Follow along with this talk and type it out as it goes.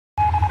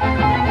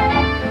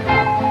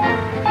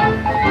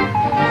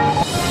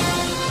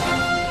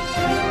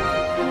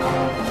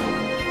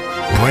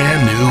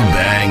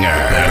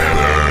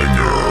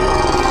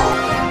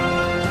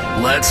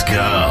Let's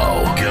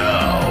go.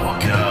 Go.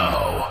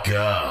 Go.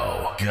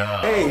 Go. Go.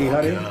 Hey,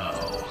 honey.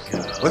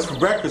 What's for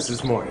breakfast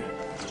this morning?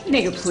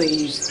 Nigga,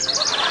 please.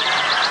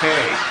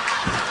 Hey,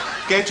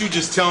 can't you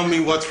just tell me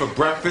what's for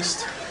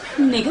breakfast?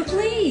 Nigga,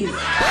 please.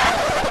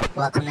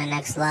 Welcome to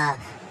Next Love.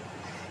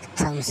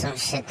 Tell me some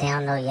shit they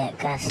don't know yet,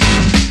 Gus.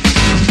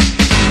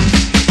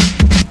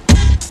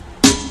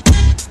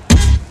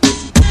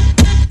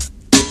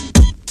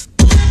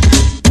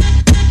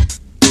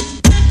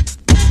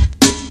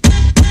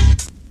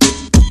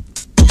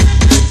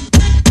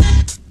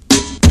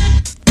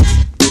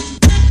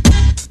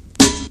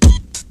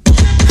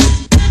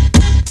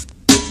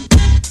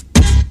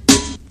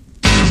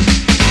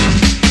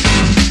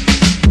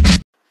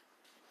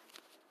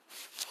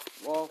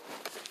 Welcome.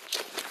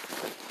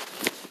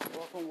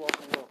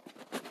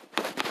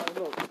 Alright,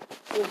 look,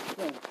 here's the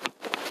thing.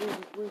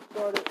 Season 3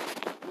 started,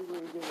 we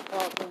ready to get it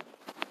popping.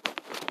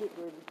 Shit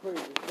ready to be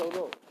crazy. So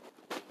look,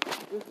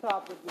 this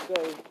topic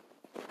today,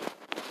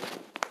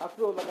 I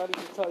feel like I need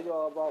to tell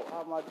y'all about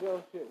how my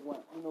jail shit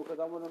went. You know, because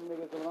I'm one of them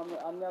niggas, and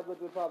I never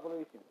did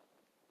population.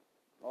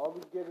 I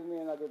always get in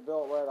there and I get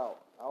bailed right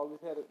out. I always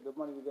had the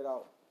money to get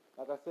out.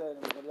 Like I said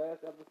in the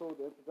last episode,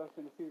 the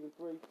introduction to season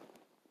 3,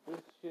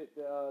 this shit,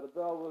 the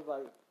bail was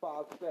like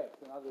 5 stacks,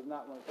 and I did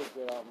not want to take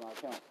that out of my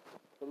account.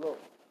 So look,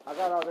 I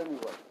got out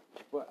anyway,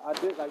 but I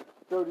did like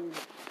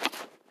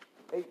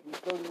 38 to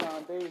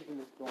 39 days in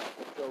this joint.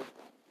 So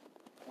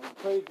I'm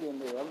crazy in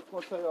there. I'm just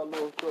gonna tell you a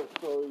little short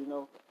story. You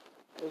know,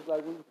 it's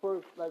like when you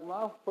first, like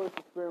my first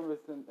experience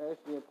in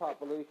actually in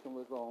population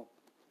was on.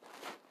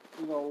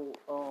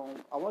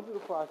 I went through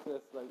the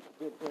process, like,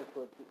 get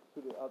transferred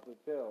to the other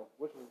jail,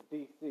 which was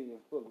D.C. in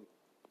Philly.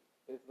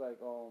 It's like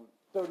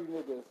 30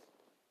 niggas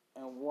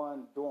and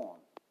one dorm.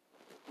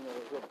 You know,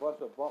 there's a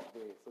bunch of bunk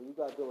beds, so you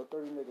gotta deal with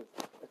 30 niggas.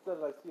 Instead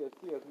of like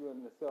CFC, if you're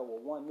in the cell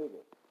with one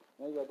nigga,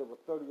 now you gotta deal with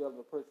 30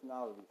 other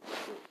personalities.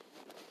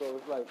 So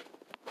it's like,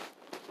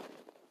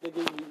 you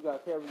gotta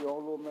carry your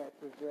own little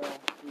mattress down,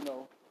 you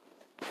know.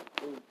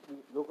 They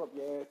look up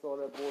your ass, all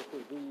that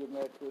bullshit, give you your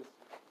mattress,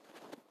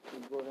 you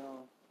go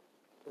down.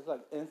 It's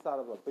like inside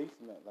of a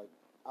basement. Like,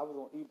 I was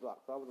on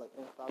E-Block, so I was like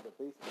inside the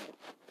basement.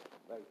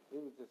 Like, it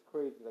was just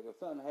crazy. Like, if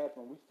something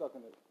happened, we stuck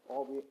in it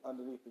all the way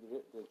underneath the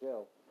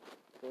jail.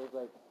 So it's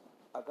like,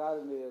 I got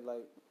in there,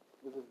 like,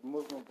 there's this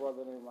Muslim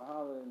brother named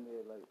Muhammad in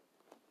there. Like,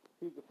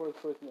 he's the first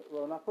person.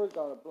 When I first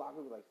got on the block,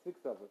 it was like 6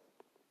 of us.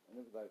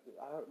 And it was like,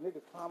 I heard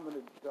niggas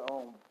commented the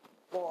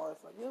bar.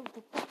 It's like, yo, what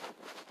the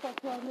fuck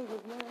y'all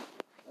niggas, man?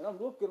 And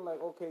I'm looking like,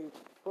 okay,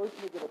 first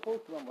nigga to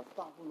post me, I'm gonna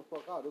stomp him the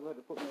fuck out. They had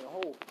to put me in a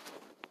hole.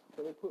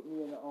 So they put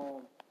me in the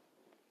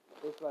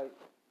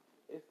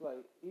it's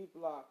like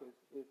E-Block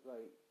is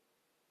like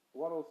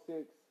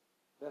 106,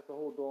 that's the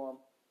whole dorm.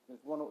 And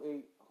it's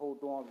 108 whole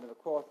dorm, and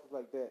across is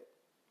like that,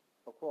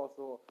 across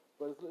the whole.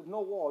 But it's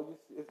no wall.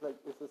 It's like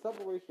it's a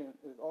separation.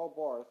 It's all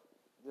bars.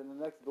 Then the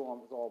next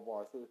dorm is all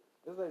bars. So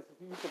it's like if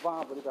you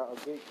survive, but they got a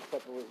gate to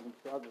separate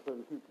the other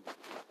 30 people.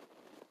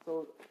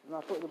 So when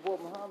I put the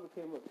boy Muhammad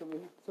came up to me,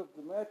 he took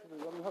the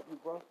mattresses. Let me help you,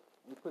 bro.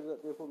 And he put it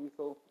up there for me.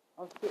 So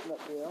I'm sitting up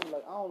there. I'm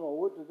like, I don't know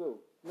what to do.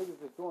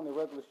 Niggas is doing their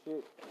regular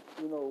shit,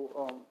 you know,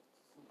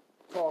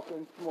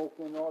 talking,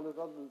 smoking, all this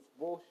other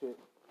bullshit.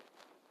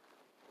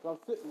 So I'm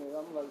sitting there.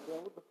 I'm like,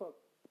 damn, what the fuck?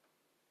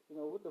 You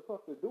know, what the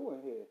fuck they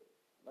doing here?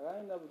 Like, I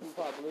ain't never do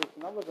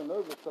population. I wasn't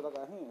nervous because I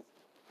got hands.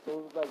 So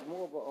it was like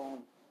more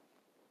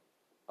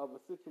of a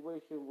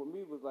situation with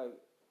me was like,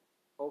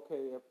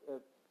 okay,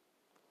 if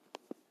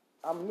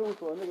I'm new,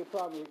 so a nigga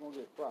try me, he gonna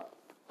get fried.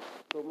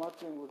 So my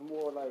thing was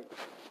more like,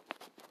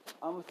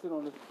 I'm gonna sit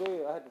on this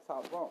bed. I had the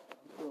top bunk.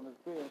 I'm sitting on this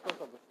bed, and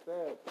first I was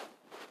stabbed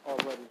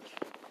already.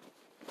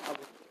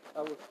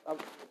 I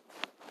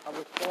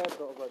was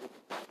stabbed already.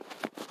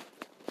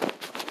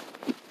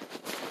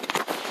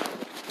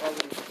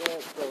 Already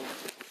stabbed, so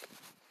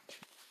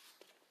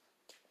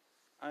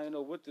I didn't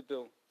know what to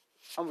do.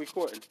 I'm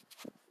recording.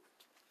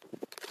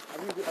 I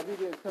be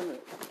getting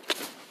timid,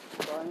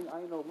 so I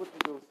didn't know what to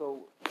do.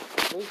 So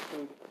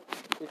basically,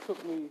 it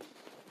took me,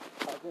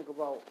 I think,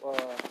 about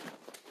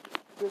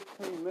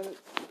 15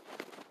 minutes,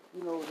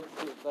 you know,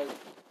 to like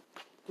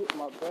get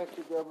my back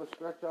together,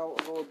 stretch out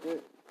a little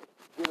bit,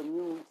 get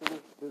immune to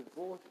this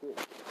bullshit.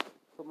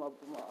 So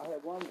I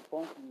had one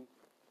funky,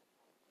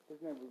 his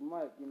name was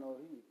Mike, you know,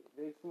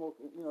 they smoke,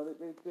 you know,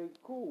 they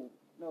cool.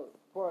 You know,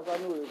 as far as I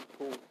knew, they was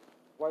cool.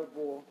 White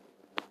boy.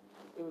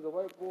 It was a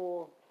white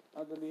boy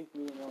underneath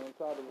me, and on the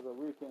side it was a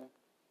Rican,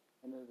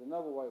 and there's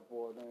another white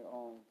boy named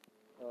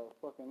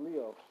fucking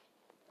Leo.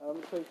 Let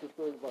me tell you some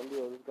stories about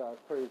Leo. This guy's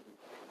crazy.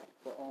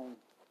 But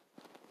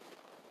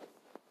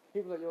he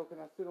was like, yo, can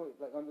I sit on,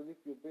 like,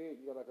 underneath your bed?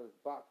 You got like this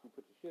box you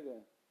put your shit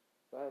in.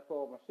 So I had put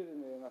all my shit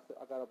in there, and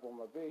I got up on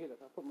my bed. He like,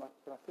 can I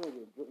sit on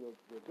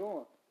your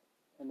joint?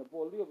 And the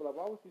boy Leo was like,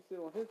 why would you sit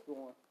on his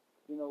joint?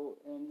 You know,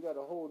 and you got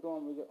a whole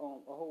dorm with your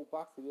own, a whole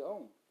box of your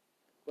own.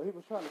 But he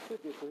was trying to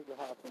sit there so he could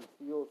hide from the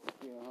CEOs to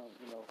see him,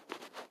 you know,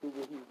 do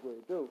what he was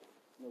going to do.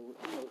 You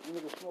know,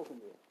 niggas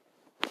smoking there.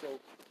 So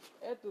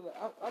after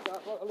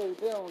I lay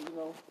down, you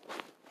know,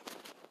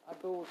 I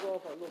doze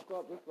off, I look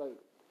up, it's like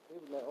They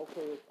was like,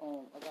 okay, it's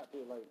I got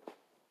there like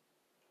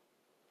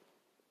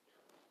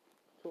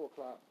 2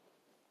 o'clock.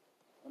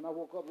 And I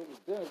woke up, it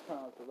was dinner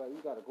time, so like, you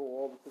gotta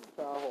go over to the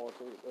chow hall.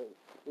 So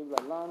they was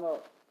like, line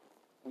up.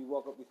 We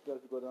walk up these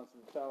steps, you go down to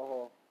the chow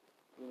hall,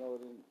 you know,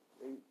 then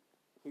they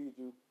feed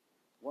you.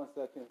 1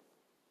 second.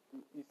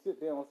 You sit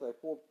down, it's like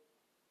 4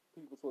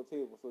 people to a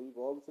table, so you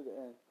go over to the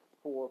end,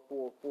 4,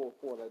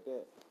 like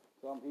that.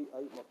 So I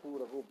eat my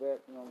food, I go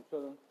back, you know, I'm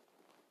chilling.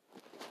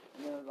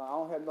 And then like, I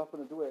don't have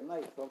nothing to do at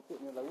night, so I'm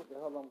sitting there like, what the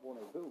hell I'm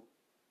gonna do?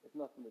 There's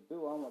nothing to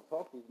do. I don't want to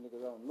talk to these niggas.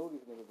 I don't know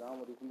these niggas. I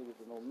don't want these niggas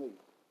to know me.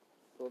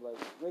 So like,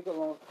 make a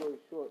long story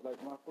short, like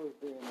my first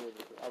day in there,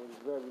 I was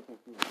very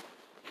confused.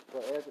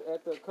 But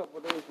after a couple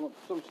of days,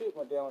 some shit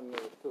went down in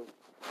there too.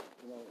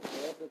 You know,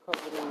 after a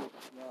couple of days,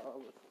 you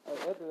know,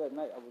 after that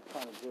night, I was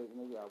kind of good.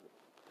 You know,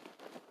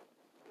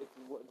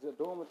 it's the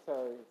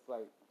dormitory. It's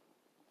like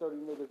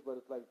 30 niggas, but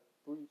it's like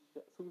 2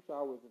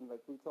 showers and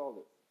like 3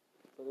 toilets.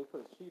 So they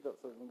put a sheet up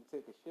so when you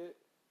take a shit,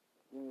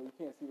 you know, you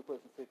can't see the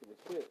person taking the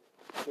shit.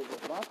 Because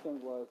my thing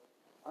was,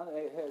 I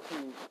had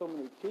seen so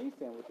many cheese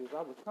sandwiches,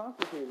 I was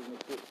constipated and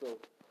shit, so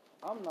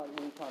I'm not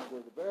even trying to go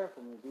to the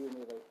bathroom and be in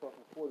there like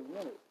fucking 40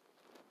 minutes.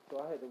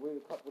 So I had to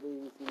wait a couple of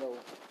days, you know,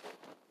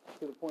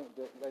 to the point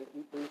that like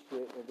eat this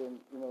shit and then,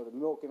 you know, the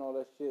milk and all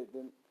that shit,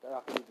 then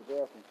I could use the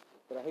bathroom.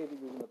 But I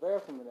hated using the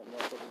bathroom in that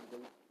motherfucker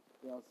because,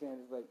 you know what I'm saying,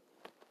 it's like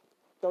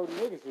 30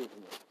 niggas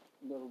using it.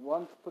 You know,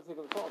 one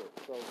particular toilet.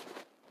 So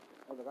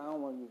I was like, I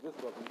don't want to use this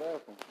fucking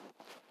bathroom.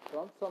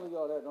 So I'm telling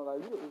y'all that, no,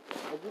 like,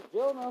 if it's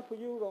jail now for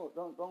you,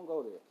 don't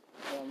go there.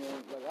 You know what I mean?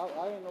 Like,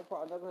 I ain't no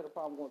problem. I never had a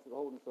problem going to the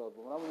holding cell,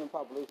 but when I was in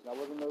population, I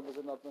wasn't nervous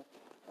or nothing.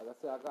 Like I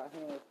said, I got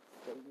hands.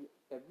 So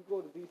if you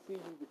go to D.C.,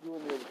 you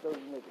in there with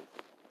 30 niggas.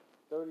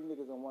 30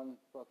 niggas in one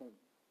fucking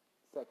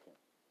section.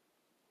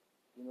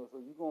 You know, so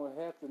you're going to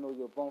have to know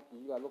your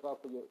bunkie. You got to look out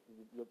for the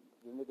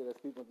nigga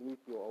that's sleeping underneath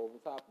you or over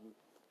top of you.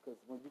 Because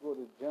when you go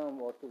to the gym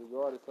or to the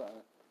yard or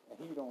something, and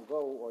he don't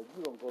go or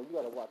you don't go, you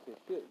got to watch his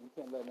shit. You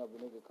can't let another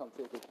nigga come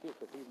take his shit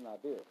because he's not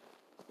there.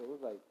 So it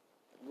was like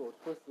a little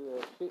twisted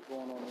ass shit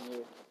going on in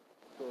there.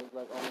 So it's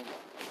like,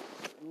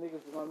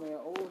 niggas, my man,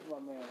 what's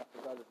my man? I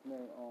forgot his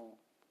name.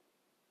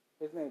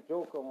 His name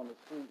Joker on the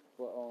street,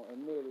 but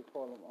in there they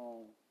call him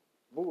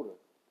Buddha.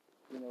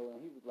 You know,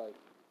 and he was like,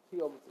 he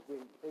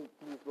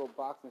used to go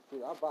boxing shit.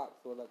 I box,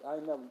 so like I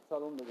ain't never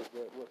tell them niggas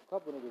that. Well, a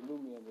couple niggas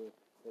knew me in there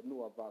that knew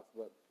I boxed,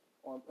 but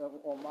on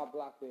my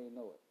block they didn't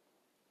know it.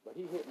 But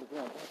he hit me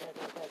going,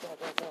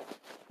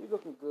 he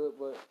looking good,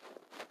 but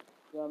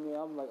you know what I mean?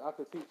 I'm like, I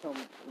could teach him,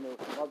 you know,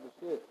 some other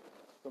shit,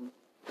 some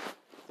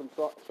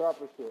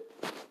sharper shit.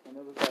 And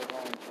it was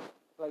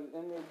like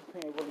in there you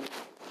can't really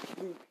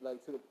sleep, like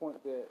to the point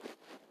that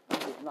you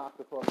just knock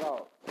the fuck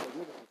out. Like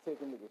niggas is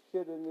taking niggas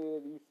shit in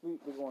there, you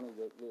sleep, they're going in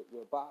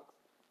your box,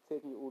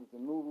 taking your oodles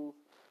and noodles.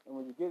 And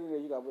when you get in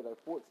there, you got to wait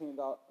like 14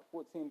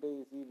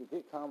 days to even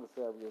get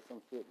commissary or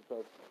some shit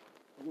because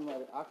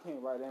I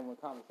came right in when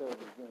commissary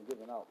was being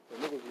given out.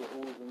 So niggas get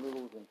oodles and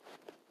noodles and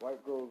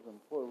white girls and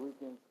Puerto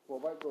Ricans.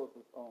 Well, white girls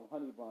is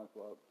honey buns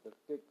for the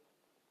thick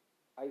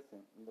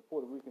icing. And the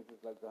Puerto Ricans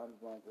is like the honey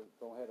buns that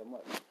don't have that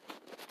much.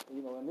 You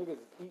know, and niggas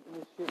is eating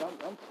this shit.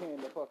 I'm tearing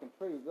the fucking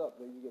trays up.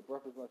 Then you get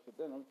breakfast, lunch, shit.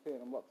 Then I'm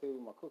tearing them up,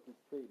 trading my cookies,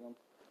 trading them,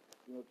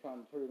 you know,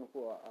 trying to trade them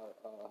for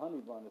a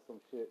honey bun or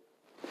some shit.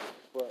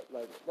 But,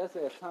 like, that's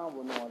as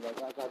time went on. Like,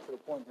 I got to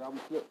the point that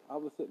I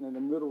was sitting in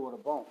the middle of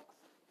the bunks.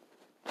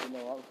 You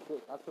know,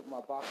 I took my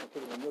box and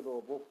put it in the middle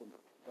of both of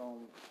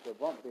the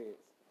bunk beds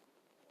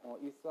on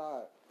each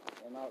side.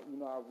 And I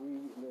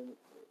read, and then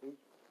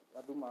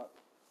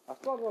I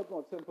started off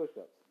doing 10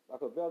 push-ups. I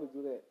could barely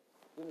do that.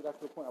 Then it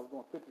got to the point I was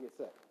doing 50 a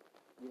set.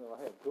 You know,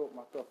 I had built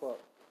myself up.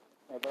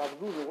 But I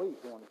was losing weight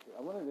doing this shit.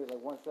 I went in there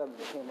like 170,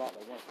 it came out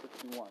like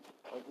 161,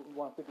 or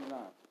 159,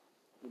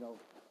 you know,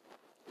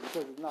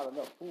 because there's not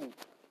enough food.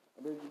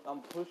 And then I'm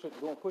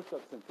doing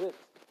push-ups and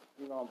dips.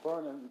 You know, I'm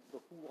burning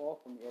the food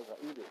off of me as I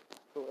eat it.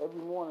 So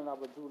every morning I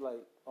would do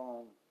like,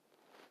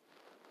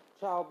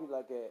 chow be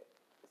like at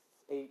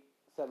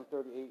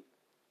 7:30,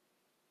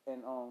 8.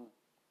 And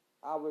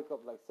I wake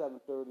up like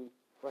 7:30,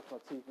 brush my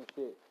teeth and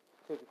shit,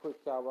 take a quick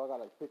shower. I got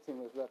like 15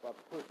 minutes left. I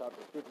push out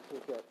the 50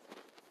 push-ups.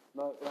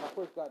 No, when I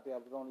first got there, I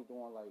was only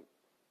doing like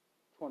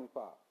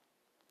 25.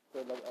 So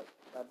like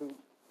I do,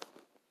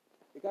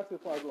 it got to the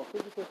point I was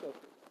doing 50 push-ups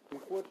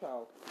before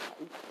chow.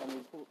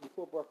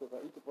 Before breakfast,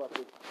 I eat the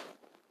breakfast.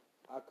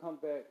 I come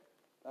back,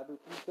 I do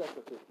 3 sets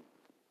of 50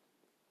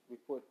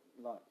 before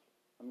lunch.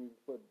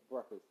 Before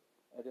breakfast.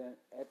 And then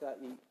after I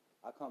eat,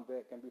 I come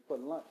back, and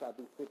before lunch, I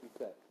do 50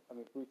 sets.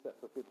 3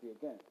 sets of 50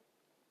 again.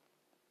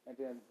 And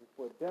then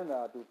before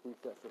dinner, I do 3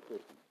 sets of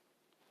 50.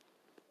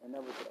 And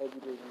that was the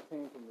everyday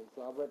routine for me.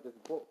 So I read this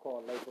book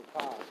called Life of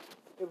Pi.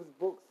 It was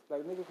books,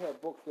 like niggas had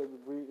books they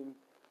was reading,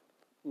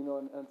 you know,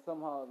 and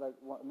somehow like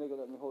one nigga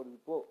let me hold his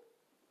book.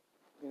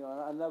 You know,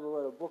 and I never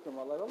read a book in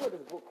my life. I read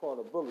this book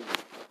called A Bully.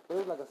 But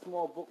it was like a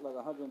small book, like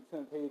 110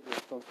 pages or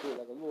some shit,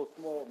 like a little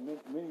small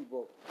mini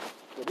book.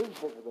 But this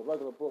book was a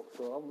regular book,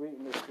 so I'm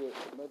reading this shit.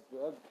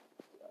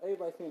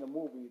 Everybody seen the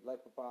movie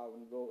Life of Pi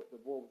when the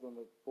boy was on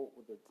the boat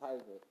with the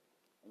tiger.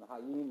 and the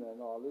hyena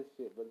and all this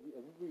shit. But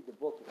if you read the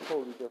book, it's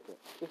totally different.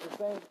 It's the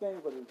same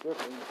thing, but it's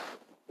different.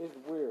 It's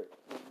weird.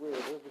 It's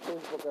weird. It's the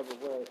first book I ever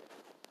read.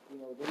 You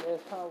know, then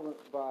as time went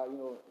by, you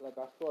know, like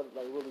I started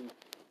like really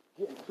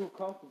getting too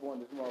comfortable in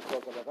this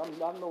motherfucker. Like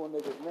I'm knowing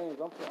niggas' names.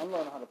 I'm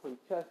learning how to play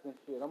chess and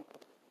shit.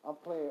 I'm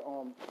playing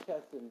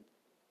chess and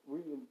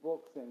reading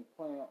books and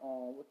playing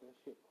what's that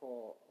shit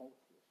called?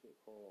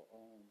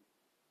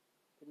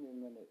 Give me a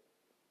minute.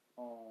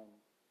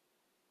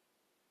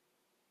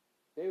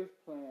 They was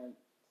playing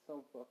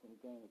some fucking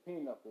game,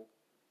 Pinochle.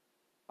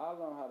 I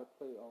learned how to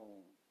play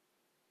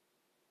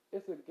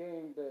it's a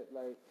game that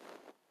like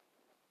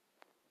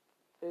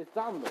it's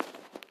dominoes.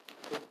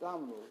 It's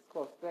dominoes. It's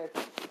called Stacks.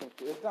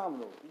 It's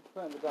dominoes. You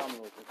playing the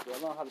dominoes and shit. I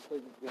learned how to play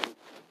this game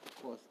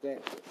called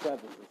Stacks or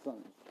Sevens or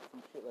something.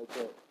 Some shit like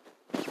that.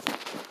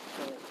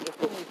 And there's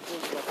so many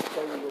things I can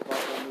tell you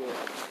about in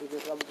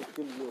there. I'm just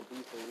giving you a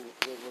brief of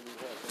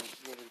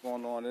what was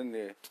going on in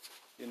there.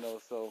 You know,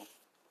 so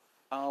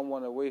I don't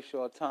want to waste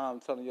your time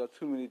telling y'all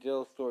too many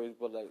jail stories,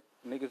 but like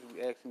niggas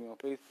be asking me on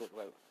Facebook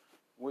like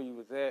where you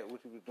was at,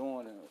 what you was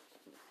doing, and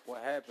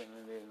what happened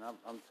in there. And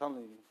I'm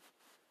telling you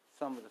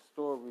some of the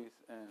stories,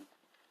 and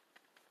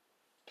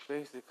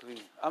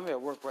basically, I'm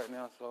at work right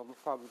now, so I'm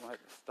probably gonna have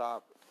to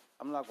stop.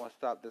 I'm not gonna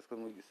stop this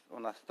because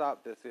when I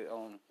stop this, it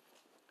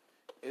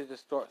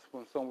just starts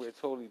from somewhere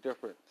totally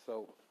different.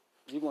 So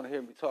you're gonna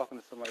hear me talking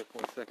to somebody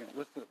for a second.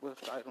 What's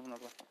the item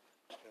number?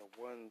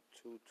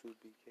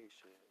 122BK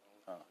shit.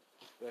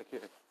 Back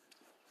here.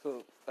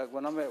 So like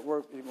when I'm at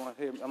work, you're gonna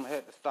hear me. I'm gonna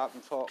have to stop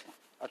and talk.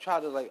 I try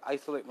to like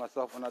isolate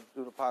myself when I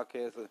do the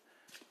podcast,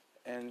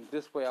 and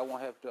this way I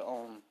won't have to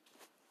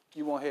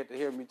you won't have to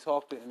hear me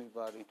talk to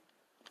anybody.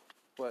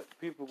 But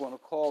people are gonna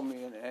call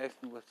me and ask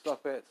me where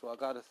stuff at, so I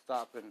gotta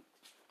stop and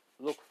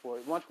look for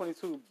it.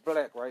 122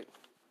 black, right?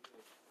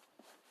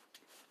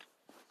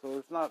 So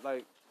it's not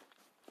like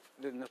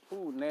the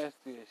food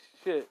nasty as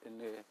shit in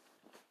there.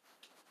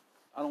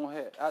 I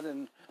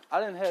didn't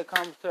have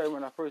commissary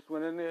when I first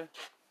went in there.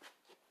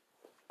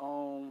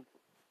 Cause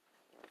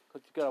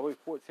you gotta wait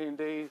 14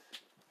 days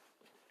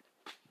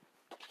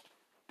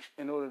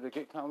in order to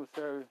get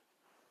commissary.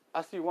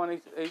 I see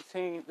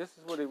 118. This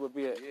is where they would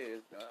be at.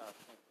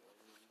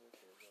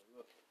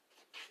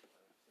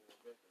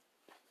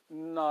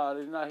 No,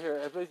 they're not here.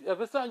 If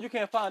it's something you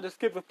can't find, just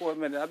skip it for a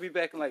minute. I'll be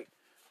back in like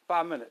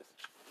 5 minutes.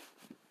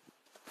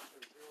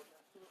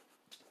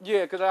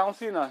 Yeah, cause I don't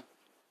see none.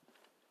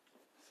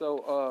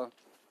 So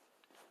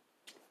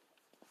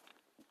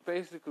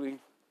basically,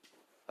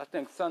 I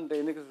think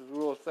Sunday niggas was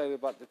real excited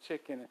about the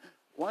chicken.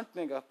 One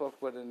thing I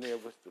fucked with in there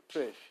was the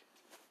fish.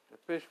 The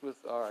fish was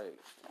alright.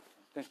 I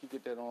think you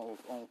get that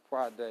on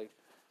Friday.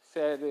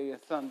 Saturday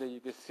and Sunday you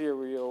get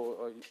cereal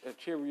or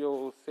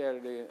Cheerios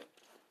Saturday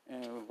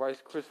and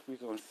Rice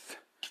Krispies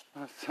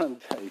on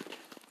Sunday.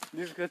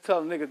 You just could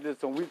tell niggas there's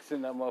some weeks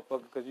in that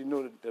motherfucker because you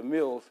know the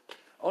meals.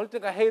 Only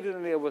thing I hated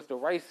in there was the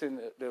rice and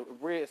the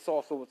red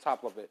sauce over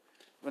top of it.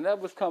 When that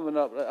was coming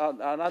up,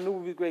 I knew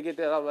we was going to get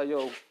that. I was like,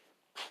 yo,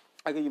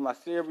 I give you my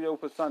cereal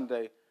for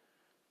Sunday,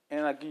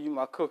 and I give you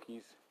my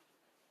cookies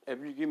if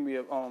you give me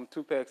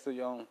 2 packs of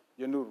your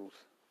noodles.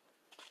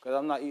 Because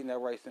I'm not eating that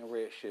rice and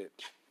red shit.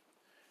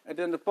 And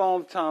then the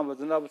phone time was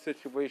another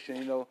situation.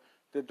 You know,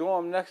 the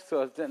dorm next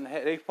to us didn't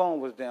have, their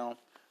phone was down.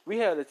 We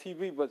had a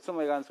TV, but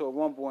somebody got into a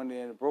rumble in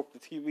there and broke the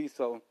TV,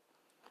 so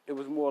it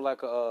was more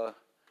like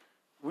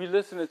we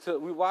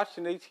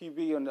watching their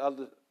TV on the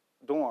other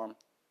dorm,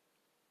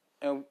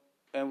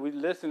 and we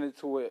listening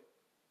to it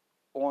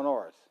on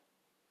ours,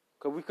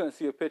 because we couldn't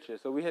see a picture.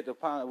 So we had to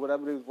find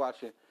whatever they was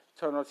watching,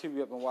 turn our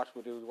TV up and watch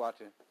what they was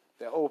watching.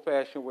 That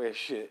old-fashioned way of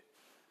shit.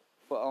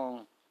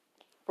 But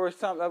first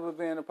time ever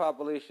being in the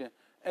population.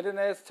 And then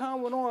as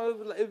time went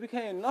on, it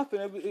became nothing.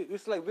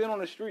 It's like being on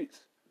the streets.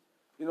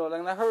 You know, like,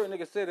 and I heard a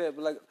nigga say that,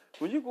 but like,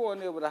 when you go in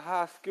there with a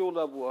high skill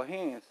level of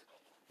hands,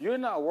 you're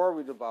not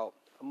worried about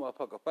a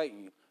motherfucker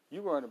fighting you.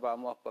 You're worried about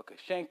a motherfucker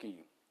shanking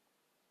you.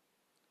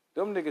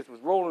 Them niggas was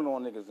rolling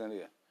on niggas in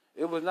there.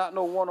 It was not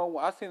no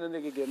one-on-one. I seen a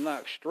nigga get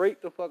knocked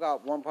straight the fuck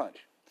out, one punch,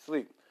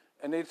 sleep.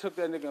 And they took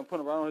that nigga and put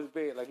him right on his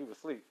bed like he was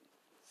asleep.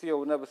 CO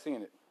would never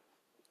seen it.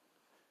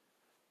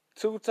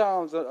 2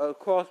 times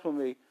across from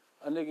me,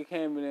 a nigga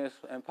came in there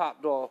and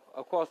popped off,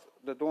 across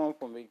the dorm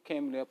from me,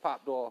 came in there,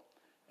 popped off,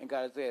 and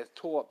got his ass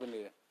tore up in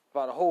there.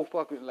 About a whole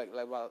fucking, like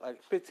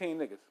 15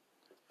 niggas.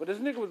 But this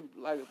nigga was,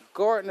 like,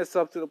 guarding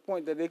himself to the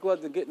point that they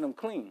wasn't getting them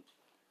clean.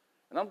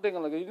 And I'm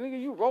thinking, like, nigga,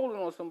 you rolling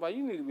on somebody,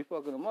 you need to be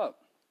fucking them up.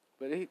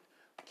 But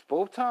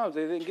both times,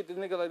 they didn't get the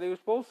nigga like they were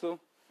supposed to.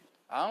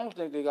 I don't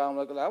think they got him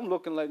like I'm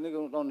looking like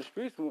nigga on the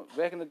streets.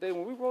 Back in the day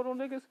when we rolled on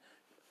niggas,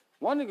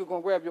 one nigga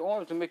gonna grab your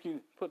arms and make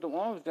you put them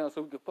arms down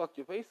so we can fuck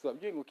your face up.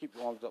 You ain't gonna keep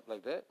your arms up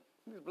like that.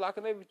 He's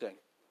blocking everything.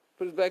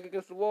 Put his back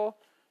against the wall.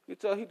 You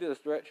tell he did a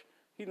stretch.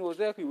 He knew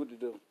exactly what to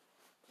do.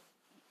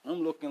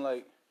 I'm looking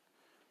like,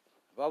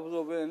 if I was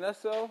over in that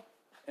cell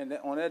and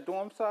on that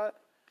dorm side,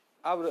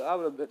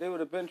 they would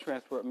have been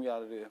transferred me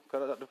out of there.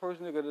 Cause the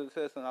first nigga that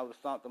said something, I would have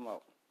stomped him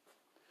out.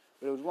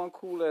 But there was one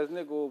cool ass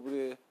nigga over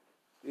there.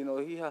 You know,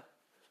 he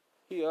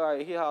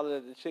he hollered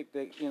at the chick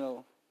that, you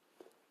know,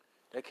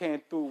 that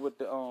came through with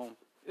the,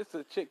 it's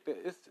a chick that,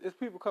 it's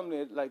people coming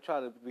there, like, try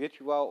to get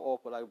you out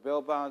off of, like,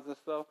 bail bonds and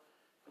stuff.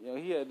 You know,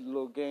 he had a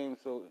little game,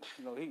 so,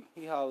 you know,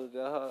 he hollered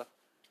at her.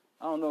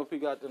 I don't know if he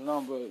got the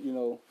number, you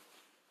know,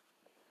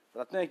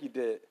 but I think he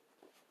did.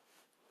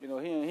 You know,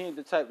 he ain't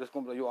the type that's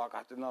going to be like, yo, I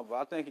got the number.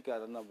 I think he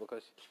got the number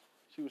because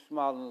she was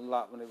smiling a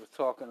lot when they was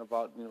talking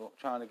about, you know,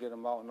 trying to get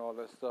him out and all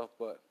that stuff,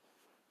 but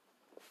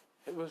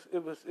it was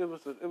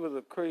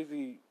a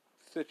crazy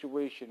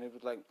situation. It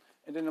was like,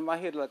 and then in my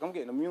head, like, I'm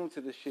getting immune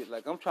to this shit.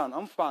 Like, I'm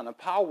finding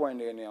power in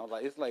there now.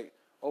 Like, it's like,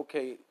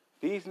 okay,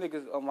 these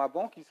niggas, my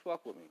bunkies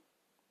fuck with me.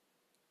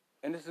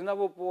 And there's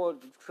another boy,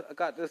 I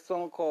got this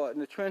song called In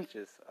the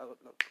Trenches. I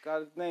got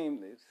his name.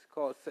 It's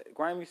called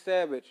Grimy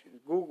Savage.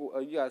 Google,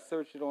 you gotta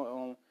search it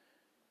on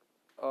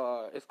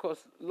it's called,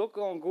 look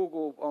on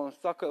Google on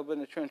Sucker Up in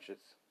the Trenches.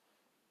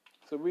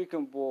 It's a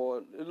Rican boy.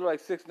 It look like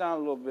 6'9" a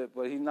little bit,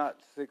 but he's not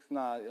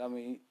 6'9". I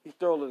mean, he's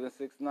taller than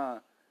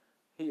 6'9".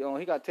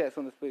 He got tats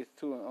on his face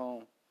too,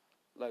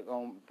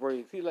 and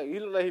braids. He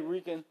look like he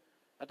Rican.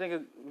 I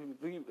think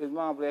his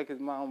mom black, his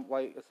mom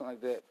white, or something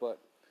like that. But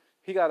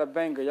he got a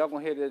banger. Y'all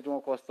gonna hear that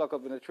joint called "Stuck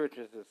Up in the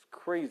Trenches." It's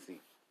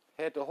crazy.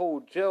 Had the whole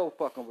jail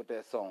fucking with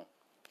that song.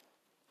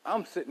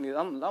 I'm sitting there,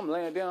 I'm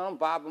laying down, I'm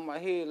bobbing my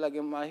head, like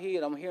in my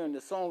head, I'm hearing the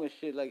song and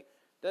shit, like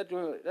that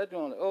joint.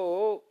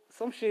 Oh,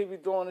 some shit he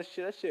be doing this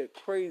shit. That shit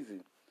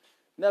crazy.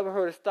 Never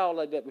heard a style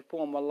like that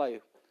before in my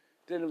life.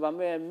 Then my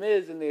man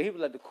Miz in there, he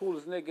was like the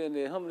coolest nigga in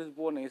there. Him and his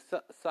boy named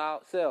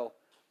Sal,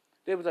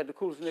 they was like the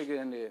coolest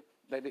nigga in there.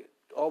 Like they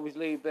always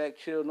laid back,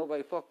 chill,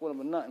 nobody fuck with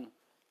them or nothing.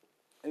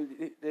 And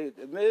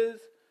Miz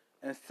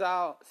and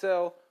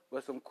Sal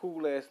were some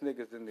cool ass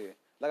niggas in there.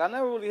 Like I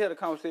never really had a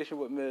conversation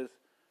with Miz,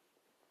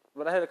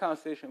 but I had a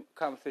conversation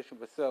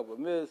with Sal. But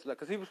Miz, like,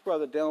 cause he was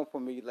further down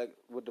from me, like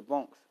with the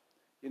bunks.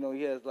 You know,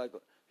 he has like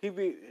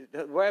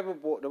the rapper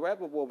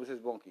boy was his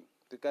bunkie.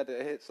 They got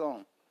that hit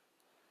song.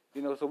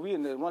 You know, so we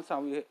in there one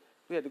time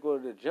we had to go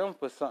to the gym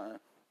for something,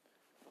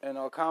 and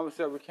our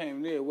commissary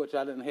came near, which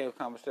I didn't have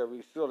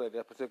commissary still at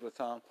that particular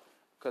time,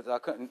 cause I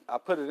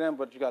put it in,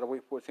 but you gotta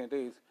wait 14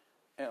 days.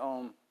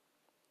 And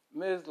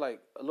Miz like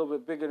a little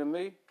bit bigger than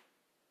me,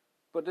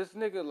 but this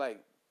nigga like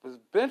was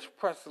bench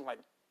pressing like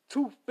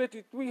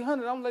 250,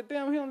 300. I'm like,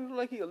 damn, he don't look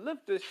like he can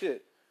lift this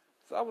shit.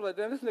 So I was like,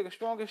 damn, this nigga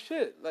strong as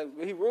shit. Like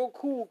he real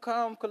cool,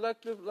 calm,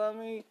 collective. You know what I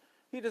mean,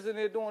 he just in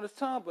there doing his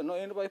time, but no,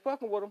 ain't nobody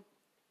fucking with him.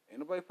 Ain't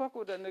nobody fucking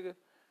with that nigga.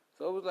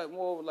 So it was like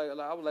more like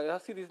I was like, I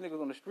see these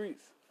niggas on the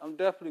streets. I'm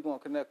definitely gonna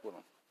connect with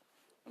them.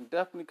 I'm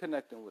definitely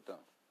connecting with them.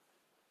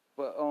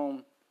 But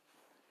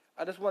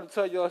I just want to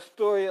tell y'all a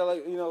story.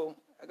 Like, you know,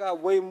 I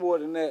got way more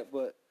than that,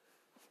 but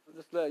I'm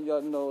just letting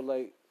y'all know,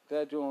 like,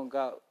 that joint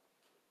got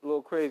a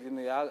little crazy in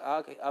there.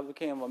 I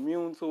became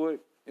immune to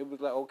it. It was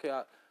like,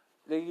 okay,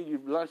 they give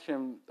you lunch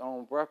and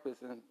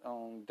breakfast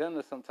and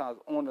dinner sometimes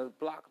on the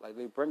block. Like,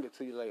 they bring it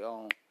to you, like,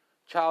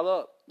 child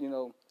up, you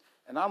know.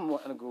 And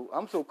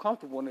I'm so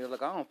comfortable in there,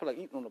 like, I don't feel like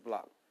eating on the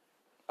block.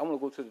 I want to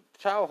go to the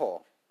child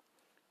hall.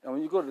 And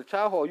when you go to the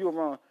child hall, you're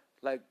around,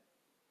 like,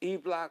 E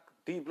block,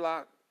 D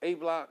block, A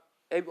block,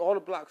 all the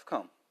blocks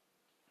come.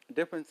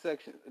 Different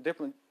sections,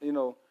 you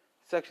know,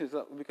 sections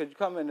up, because you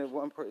come in and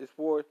it's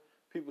 4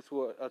 people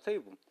to a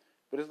table.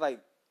 But it's like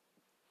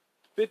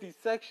 50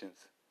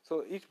 sections.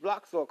 So each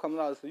block started coming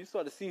out, so you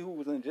start to see who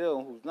was in jail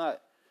and who's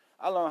not.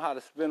 I learned how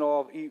to spin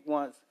off, eat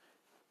once,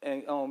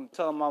 and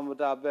tell them I'm a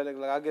diabetic.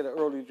 Like I get an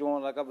early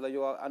joint, like I be like,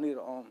 yo, I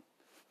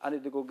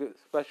need to go get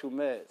special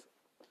meds.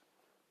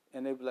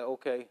 And they be like,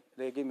 okay.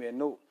 They give me a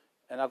note,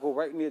 and I go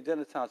right near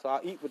dinner time. So I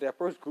eat with that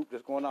first group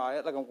that's going out. I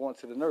act like I'm going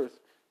to the nurse,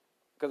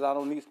 because I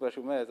don't need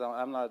special meds.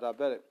 I'm not a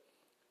diabetic.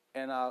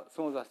 And as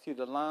soon as I see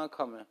the line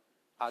coming,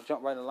 I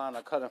jump right in the line.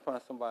 I cut in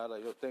front of somebody,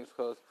 like, yo, thanks,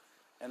 cuz.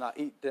 And I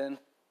eat then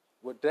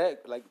with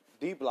that, like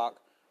D block,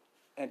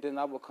 and then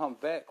I will come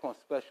back on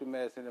special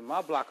meds, and then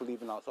my block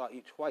leaving out, so I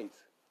eat twice.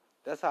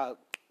 That's how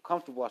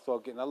comfortable I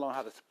started getting. I learned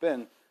how to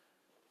spin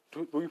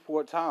 3,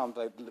 4 times,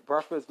 like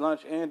breakfast,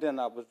 lunch, and then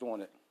I was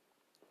doing it.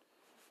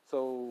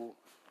 So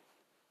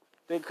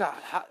I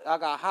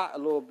got hot a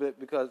little bit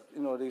because,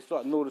 you know, they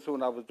started noticing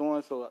what I was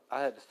doing, so I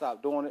had to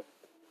stop doing it.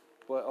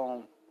 But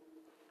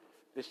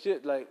the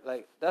shit,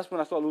 like that's when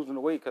I started losing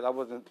the weight, because I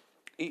wasn't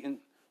eating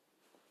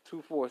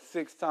 2, 4,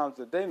 6 times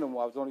a day no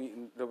more. I was only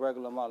eating the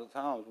regular amount of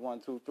times, 1,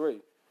 2,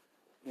 3.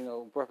 You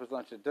know, breakfast,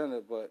 lunch, and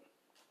dinner. But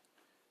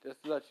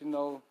just to let you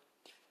know,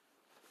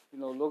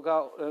 look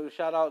out.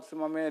 Shout out to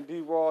my man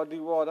D-Raw.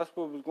 D-Raw, that's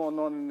what was going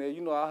on in there.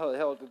 You know, I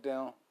held it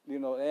down. You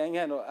know, I ain't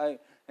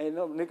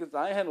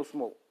had no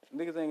smoke.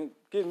 Niggas ain't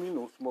giving me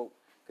no smoke,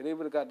 because they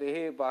would have got their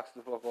head boxed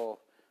the fuck off.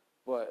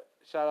 But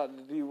shout out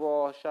to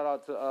D-Raw. Shout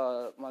out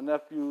to my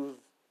nephews,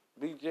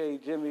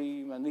 BJ,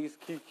 Jimmy, my niece,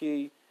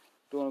 Kiki,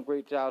 doing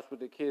great jobs with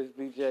the kids,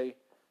 BJ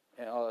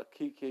and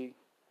Kiki.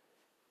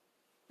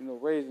 You know,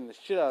 raising the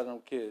shit out of them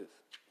kids.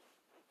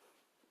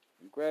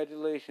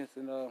 Congratulations.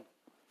 And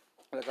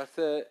like I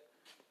said,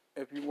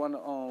 if you want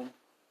to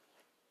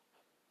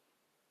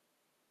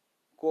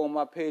go on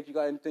my page, you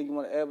got anything you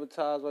want to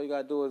advertise, all you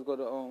got to do is go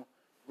to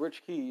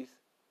Rich Keys.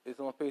 It's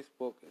on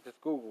Facebook. Just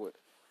Google it.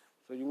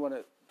 So you want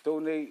to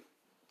donate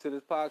to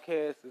this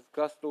podcast? It's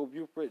Gusto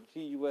Buford,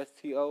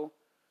 Gusto.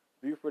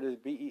 Buford is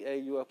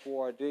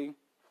Beauford.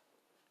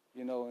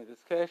 You know, and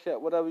just cash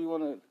out whatever you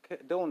want to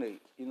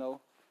donate. You know,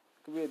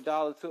 it could be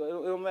 $1 too. It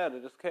don't matter.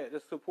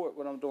 Just support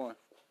what I'm doing.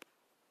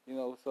 You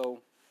know,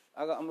 so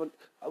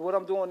what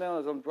I'm doing now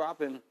is I'm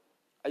dropping.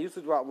 I used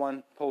to drop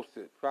one, post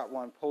it, drop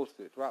one, post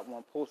it, drop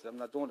one, post it. I'm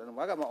not doing that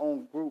anymore. I got my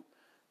own group,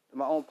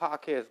 my own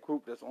podcast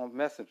group that's on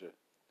Messenger.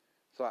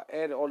 So I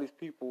added all these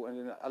people, and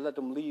then I let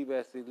them leave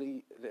as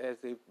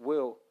they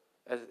will,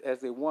 as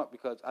they want,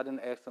 because I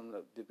didn't ask them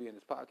to be in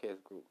this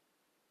podcast group.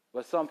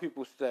 But some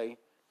people stay,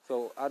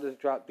 so I just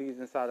drop these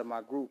inside of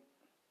my group.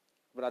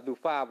 But I do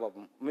 5 of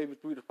them, maybe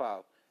 3 to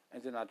 5,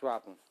 and then I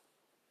drop them.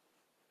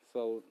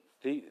 So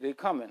they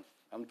coming.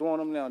 I'm doing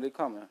them now. They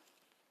coming.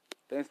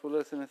 Thanks for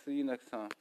listening. See you next time.